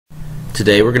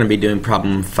Today we're going to be doing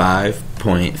problem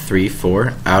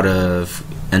 5.34 out of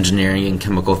Engineering and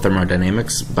Chemical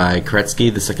Thermodynamics by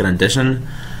Koretsky, the second edition.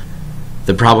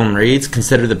 The problem reads,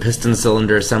 consider the piston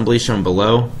cylinder assembly shown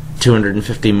below.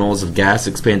 250 moles of gas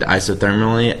expand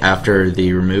isothermally after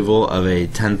the removal of a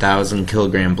 10,000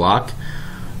 kilogram block.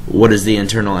 What is the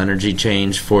internal energy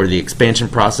change for the expansion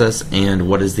process, and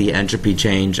what is the entropy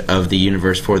change of the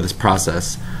universe for this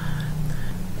process?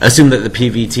 Assume that the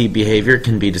PVT behavior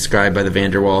can be described by the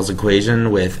van der Waals equation,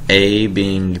 with A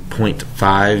being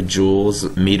 0.5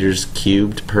 joules meters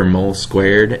cubed per mole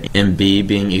squared, and B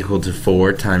being equal to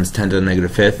 4 times 10 to the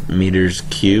negative fifth meters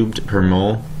cubed per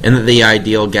mole, and that the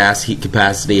ideal gas heat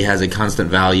capacity has a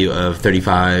constant value of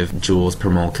 35 joules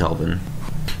per mole Kelvin.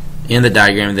 And the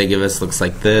diagram they give us looks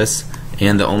like this,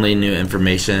 and the only new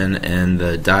information in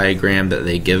the diagram that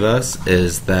they give us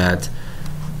is that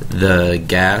the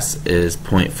gas is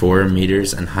 0.4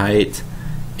 meters in height,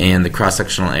 and the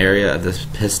cross-sectional area of this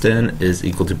piston is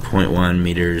equal to 0.1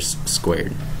 meters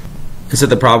squared. And so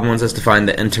the problem wants us to find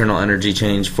the internal energy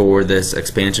change for this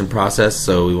expansion process,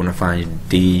 so we want to find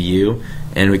du,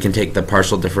 and we can take the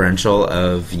partial differential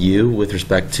of u with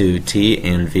respect to t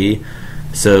and v.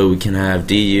 So we can have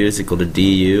du is equal to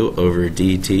du over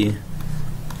dt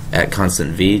at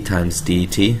constant v times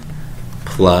dt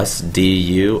plus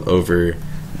du over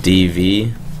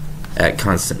dv at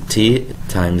constant t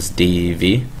times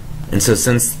dv. And so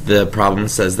since the problem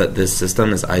says that this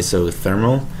system is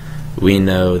isothermal, we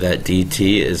know that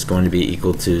dt is going to be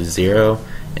equal to 0,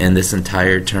 and this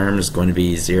entire term is going to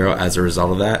be 0 as a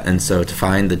result of that. And so to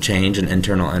find the change in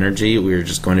internal energy, we're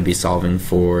just going to be solving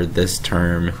for this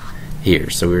term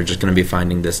here. So we're just going to be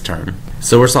finding this term.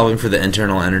 So we're solving for the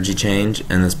internal energy change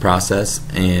in this process,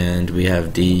 and we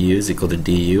have du is equal to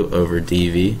du over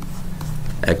dv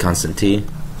at constant t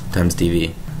times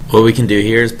dv. What we can do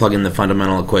here is plug in the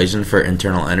fundamental equation for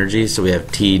internal energy. So we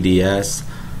have T ds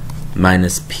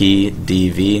minus P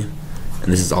dv,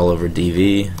 and this is all over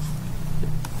dv,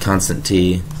 constant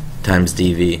t times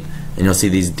dv. And you'll see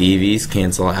these dv's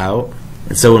cancel out.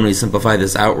 And so when we simplify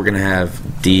this out, we're going to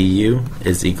have du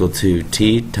is equal to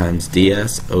t times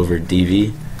ds over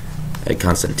dv at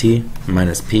constant t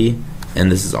minus p,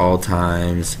 and this is all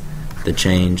times the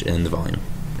change in the volume.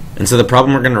 And so the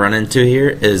problem we're going to run into here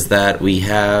is that we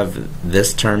have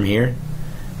this term here,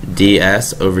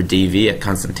 ds over dv at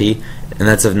constant t, and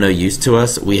that's of no use to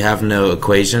us. We have no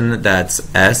equation that's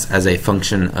s as a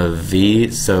function of v,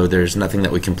 so there's nothing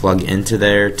that we can plug into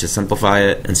there to simplify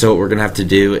it. And so what we're going to have to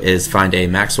do is find a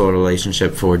Maxwell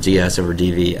relationship for ds over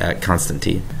dv at constant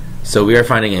t. So we are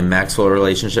finding a Maxwell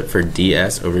relationship for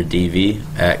ds over dv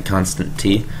at constant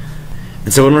t.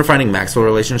 And so when we're finding Maxwell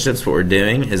relationships, what we're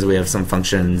doing is we have some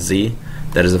function z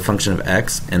that is a function of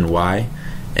x and y,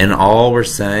 and all we're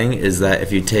saying is that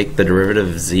if you take the derivative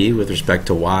of z with respect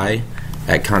to y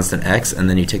at constant x, and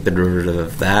then you take the derivative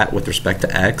of that with respect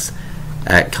to x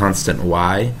at constant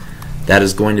y, that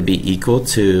is going to be equal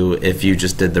to if you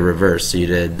just did the reverse. So you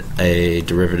did a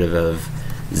derivative of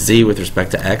z with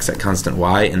respect to x at constant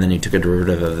y, and then you took a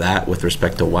derivative of that with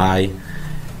respect to y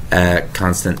at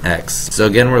constant x. So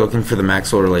again, we're looking for the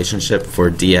Maxwell relationship for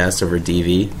ds over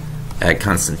dv at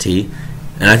constant t.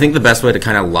 And I think the best way to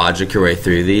kind of logic your way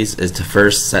through these is to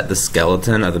first set the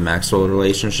skeleton of the Maxwell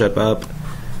relationship up.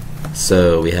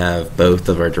 So we have both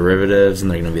of our derivatives,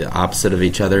 and they're going to be the opposite of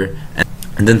each other.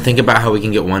 And then think about how we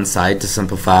can get one side to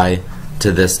simplify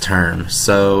to this term.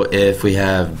 So if we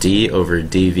have d over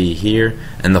dv here,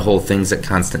 and the whole thing's at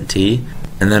constant t,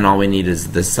 and then all we need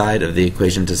is this side of the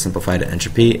equation to simplify to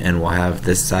entropy, and we'll have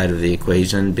this side of the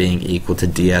equation being equal to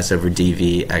ds over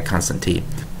dv at constant t.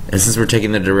 And since we're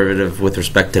taking the derivative with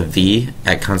respect to v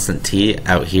at constant t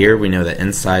out here, we know that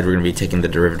inside we're going to be taking the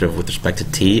derivative with respect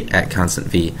to t at constant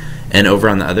v. And over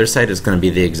on the other side it's going to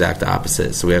be the exact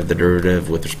opposite. So we have the derivative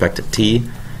with respect to t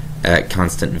at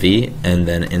constant v, and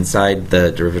then inside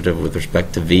the derivative with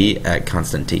respect to v at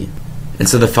constant t. And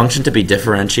so the function to be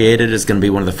differentiated is going to be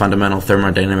one of the fundamental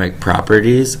thermodynamic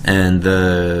properties, and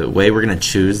the way we're going to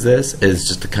choose this is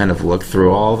just to kind of look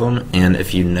through all of them. And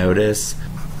if you notice,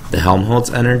 the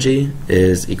Helmholtz energy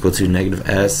is equal to negative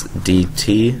s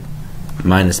dt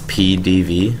minus p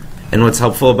dv. And what's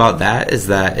helpful about that is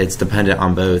that it's dependent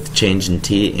on both change in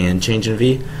t and change in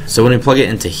v. So when we plug it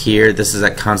into here, this is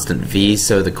at constant v,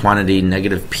 so the quantity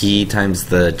negative p times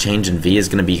the change in v is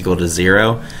going to be equal to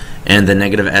 0. and the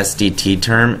negative s dt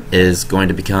term is going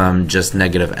to become just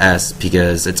negative s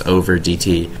because it's over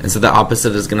dt. And so the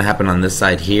opposite is going to happen on this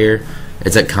side here.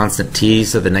 It's at constant t,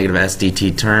 so the negative s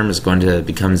dt term is going to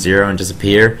become 0 and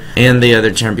disappear, and the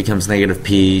other term becomes negative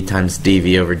p times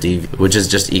dv over dv, which is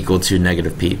just equal to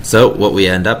negative p. So what we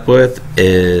end up with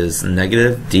is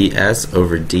negative ds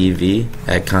over dv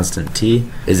at constant t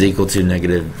is equal to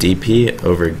negative dp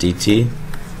over dt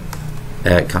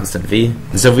at constant v.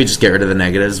 And so if we just get rid of the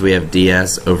negatives, we have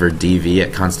ds over dv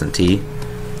at constant t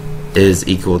is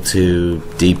equal to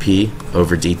dp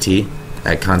over dt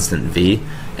at constant v.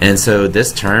 And so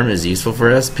this term is useful for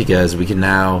us because we can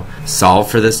now solve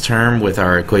for this term with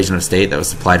our equation of state that was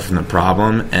supplied from the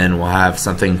problem, and we'll have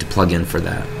something to plug in for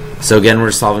that. So again, we're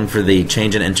solving for the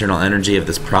change in internal energy of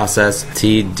this process,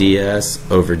 T ds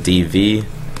over dv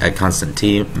at constant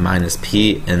t minus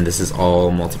p, and this is all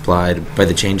multiplied by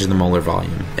the change in the molar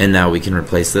volume. And now we can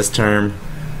replace this term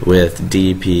with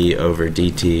dp over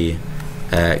dt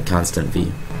at constant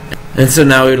v. And so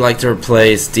now we'd like to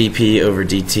replace dp over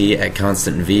dt at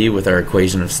constant v with our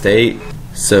equation of state.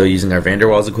 So using our van der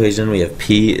Waals equation, we have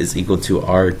p is equal to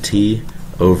rt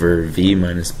over v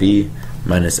minus b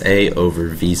minus a over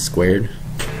v squared.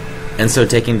 And so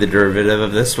taking the derivative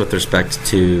of this with respect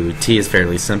to t is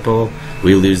fairly simple.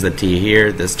 We lose the t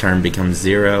here, this term becomes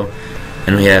 0,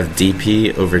 and we have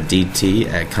dp over dt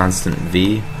at constant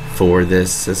v for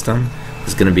this system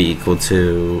is going to be equal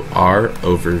to r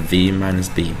over v minus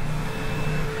b.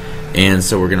 And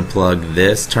so we're going to plug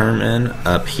this term in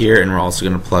up here, and we're also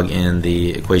going to plug in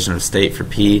the equation of state for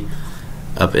p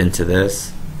up into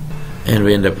this, and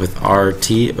we end up with rt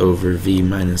over v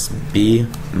minus b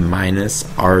minus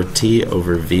rt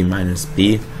over v minus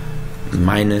b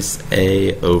minus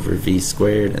a over v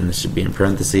squared, and this should be in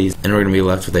parentheses, and we're going to be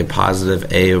left with a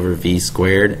positive a over v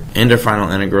squared, and our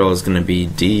final integral is going to be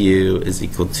du is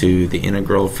equal to the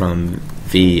integral from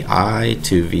vi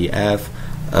to vf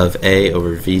of a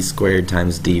over v squared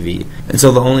times dv. And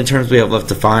so the only terms we have left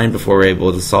to find before we're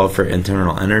able to solve for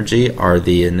internal energy are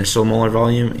the initial molar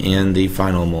volume and the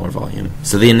final molar volume.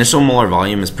 So the initial molar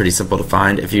volume is pretty simple to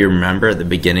find. If you remember at the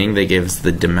beginning, they gave us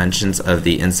the dimensions of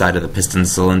the inside of the piston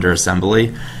cylinder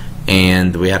assembly,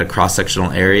 and we had a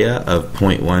cross-sectional area of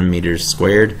 0.1 meters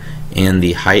squared, and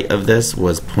the height of this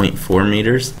was 0.4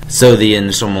 meters. So the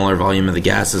initial molar volume of the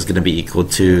gas is going to be equal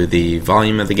to the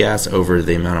volume of the gas over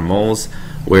the amount of moles,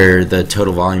 where the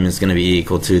total volume is going to be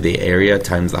equal to the area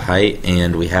times the height,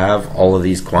 and we have all of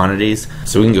these quantities,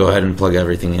 so we can go ahead and plug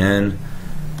everything in,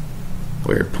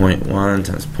 where 0.1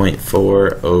 times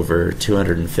 0.4 over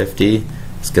 250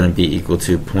 is going to be equal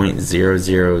to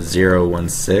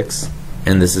 0.00016,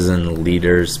 and this is in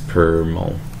liters per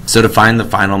mole. So to find the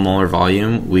final molar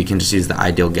volume, we can just use the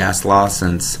ideal gas law,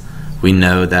 since we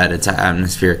know that it's at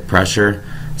atmospheric pressure.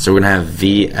 So we're going to have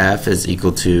VF is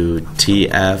equal to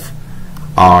TF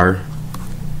R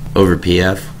over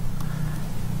PF,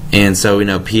 and so we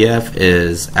know PF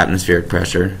is atmospheric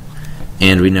pressure,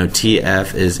 and we know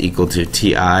TF is equal to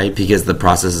TI because the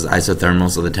process is isothermal,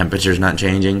 so the temperature is not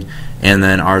changing, and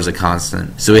then R is a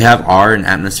constant. So we have R in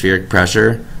atmospheric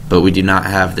pressure, but we do not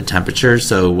have the temperature,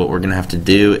 so what we're going to have to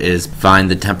do is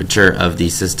find the temperature of the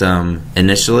system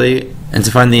initially. And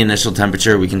to find the initial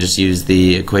temperature, we can just use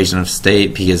the equation of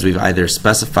state because we've either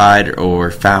specified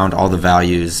or found all the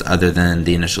values other than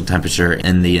the initial temperature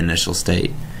in the initial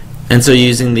state. And so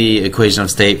using the equation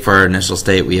of state for our initial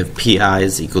state, we have Pi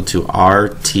is equal to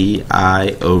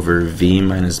RTI over V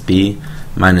minus B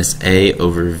minus A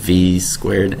over V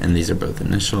squared, and these are both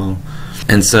initial.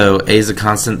 And so A is a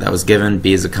constant that was given,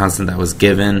 B is a constant that was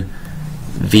given,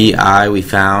 VI we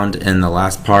found in the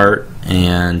last part,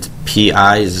 and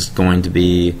PI is going to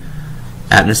be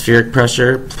atmospheric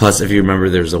pressure, plus if you remember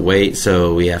there's a weight,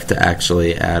 so we have to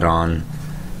actually add on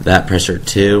that pressure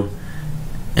too.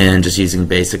 And just using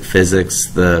basic physics,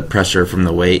 the pressure from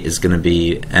the weight is going to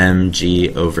be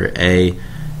mg over A.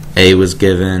 A was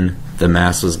given, the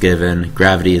mass was given,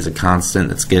 gravity is a constant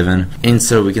that's given, and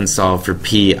so we can solve for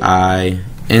PI.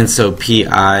 And so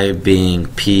PI being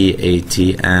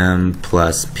PATM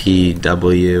plus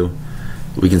PW,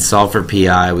 we can solve for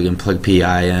PI, we can plug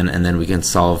PI in, and then we can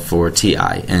solve for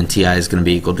TI. And TI is going to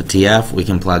be equal to TF. We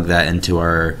can plug that into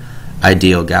our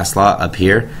ideal gas law up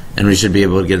here, and we should be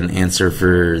able to get an answer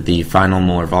for the final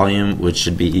molar volume, which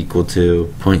should be equal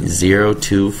to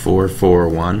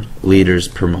 0.02441 liters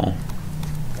per mole.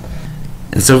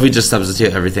 And so if we just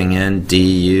substitute everything in,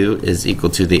 du is equal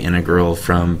to the integral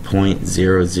from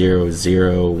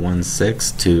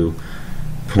 0.00016 to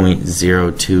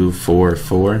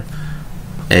 0.0244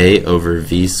 A over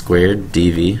V squared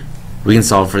dV. We can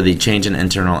solve for the change in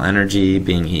internal energy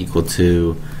being equal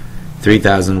to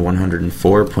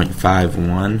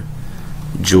 3,104.51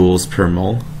 joules per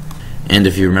mole. And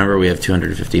if you remember, we have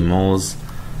 250 moles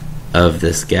of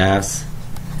this gas.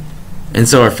 And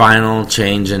so our final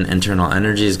change in internal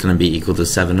energy is going to be equal to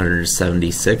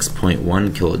 776.1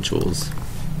 kilojoules.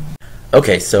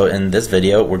 Okay, so in this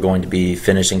video we're going to be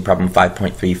finishing problem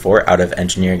 5.34 out of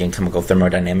Engineering and Chemical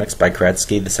Thermodynamics by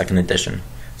Koretsky, the second edition.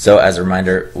 So as a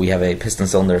reminder, we have a piston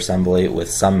cylinder assembly with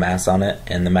some mass on it,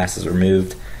 and the mass is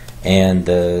removed, and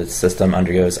the system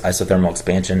undergoes isothermal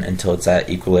expansion until it's at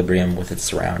equilibrium with its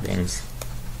surroundings.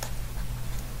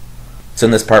 So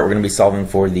in this part, we're going to be solving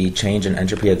for the change in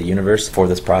entropy of the universe for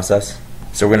this process.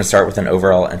 So we're going to start with an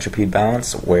overall entropy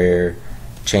balance where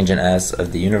change in S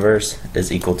of the universe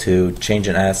is equal to change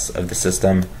in S of the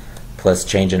system plus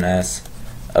change in S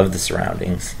of the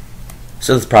surroundings.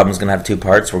 So this problem is going to have two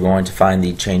parts. We're going to find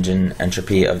the change in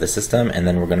entropy of the system, and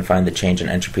then we're going to find the change in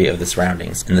entropy of the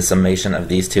surroundings. And the summation of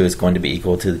these two is going to be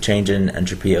equal to the change in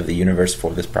entropy of the universe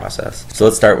for this process. So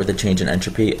let's start with the change in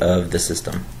entropy of the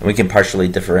system. And we can partially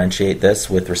differentiate this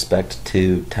with respect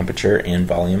to temperature and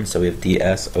volume. So we have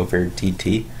ds over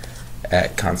dt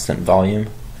at constant volume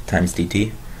times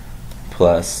dt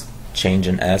plus change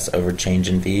in S over change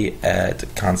in V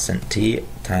at constant T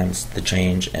times the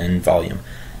change in volume.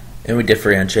 And we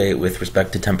differentiate with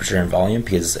respect to temperature and volume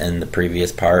because in the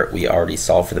previous part we already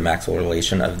solved for the Maxwell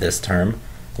relation of this term,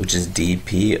 which is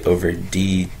dP over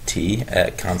dt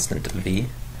at constant V,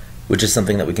 which is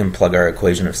something that we can plug our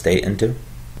equation of state into.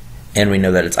 And we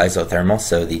know that it's isothermal,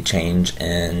 so the change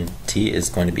in T is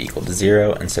going to be equal to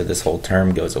 0, and so this whole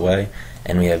term goes away,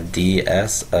 and we have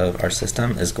ds of our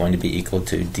system is going to be equal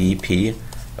to dP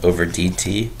over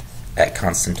dt at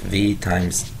constant V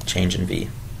times change in V.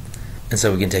 And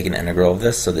so we can take an integral of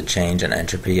this, so the change in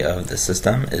entropy of the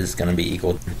system is going to be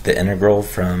equal to the integral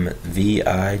from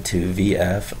Vi to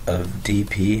Vf of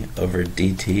dP over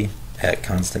dt at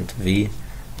constant V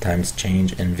times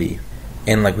change in V.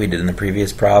 And like we did in the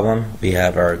previous problem, we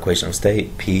have our equation of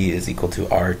state, P is equal to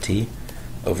RT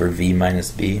over V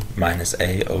minus B minus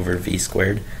A over V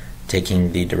squared.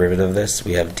 Taking the derivative of this,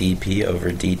 we have dP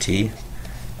over dt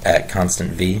at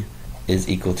constant V is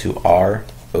equal to R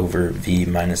over V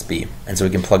minus B. And so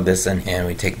we can plug this in and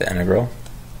we take the integral,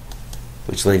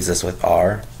 which leaves us with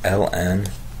R ln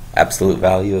absolute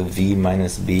value of V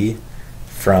minus B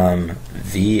from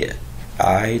Vi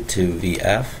to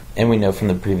Vf. And we know from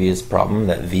the previous problem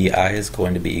that Vi is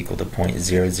going to be equal to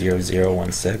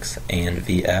 0.00016 and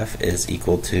Vf is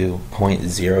equal to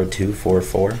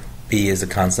 0.0244. B is a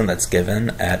constant that's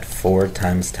given at 4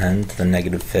 times 10 to the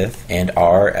negative fifth, and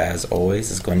R, as always,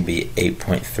 is going to be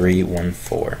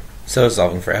 8.314. So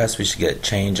solving for S, we should get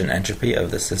change in entropy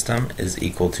of the system is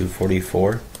equal to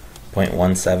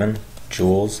 44.17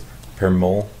 joules per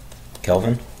mole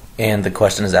Kelvin. And the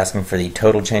question is asking for the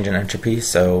total change in entropy,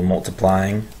 so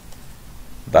multiplying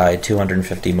by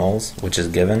 250 moles, which is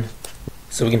given.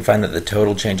 So we can find that the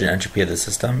total change in entropy of the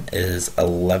system is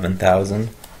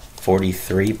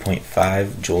 11,043.5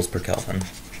 joules per Kelvin.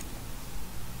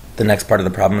 The next part of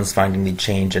the problem is finding the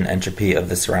change in entropy of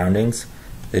the surroundings.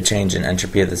 The change in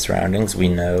entropy of the surroundings we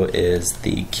know is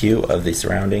the Q of the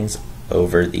surroundings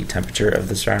over the temperature of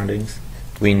the surroundings.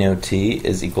 We know T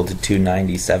is equal to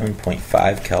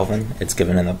 297.5 Kelvin. It's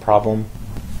given in the problem.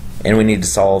 And we need to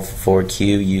solve for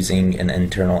Q using an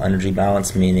internal energy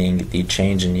balance, meaning the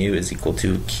change in U is equal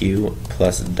to Q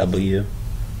plus W.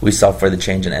 We solve for the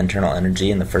change in internal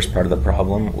energy in the first part of the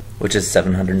problem, which is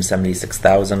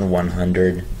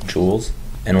 776,100 joules,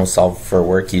 and we'll solve for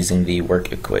work using the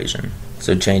work equation.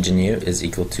 So change in U is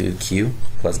equal to Q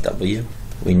plus W.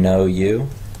 We know U,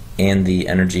 and the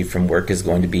energy from work is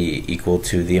going to be equal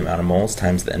to the amount of moles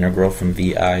times the integral from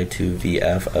Vi to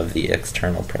Vf of the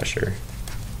external pressure.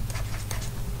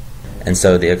 And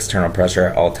so the external pressure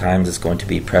at all times is going to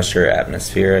be pressure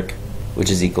atmospheric,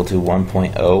 which is equal to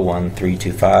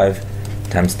 1.01325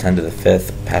 times 10 to the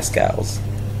 5th pascals.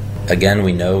 Again,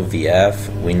 we know Vf,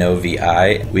 we know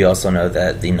Vi, we also know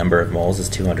that the number of moles is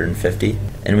 250,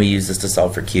 and we use this to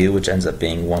solve for Q, which ends up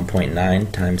being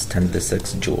 1.9 times 10 to the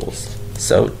 6 joules.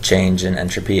 So change in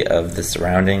entropy of the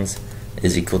surroundings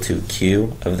is equal to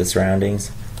Q of the surroundings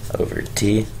over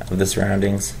T of the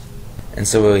surroundings. And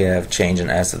so we have change in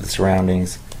S of the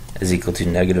surroundings is equal to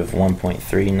negative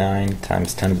 1.39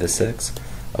 times 10 to the 6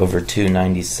 over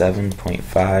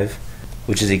 297.5,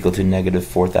 which is equal to negative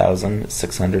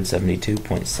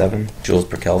 4,672.7 joules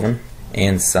per Kelvin.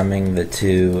 And summing the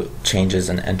two changes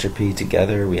in entropy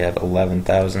together, we have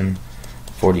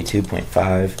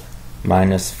 11,042.5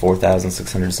 minus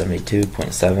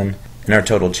 4,672.7, and our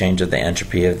total change of the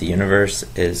entropy of the universe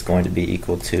is going to be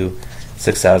equal to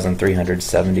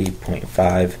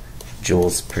 6,370.5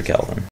 joules per Kelvin.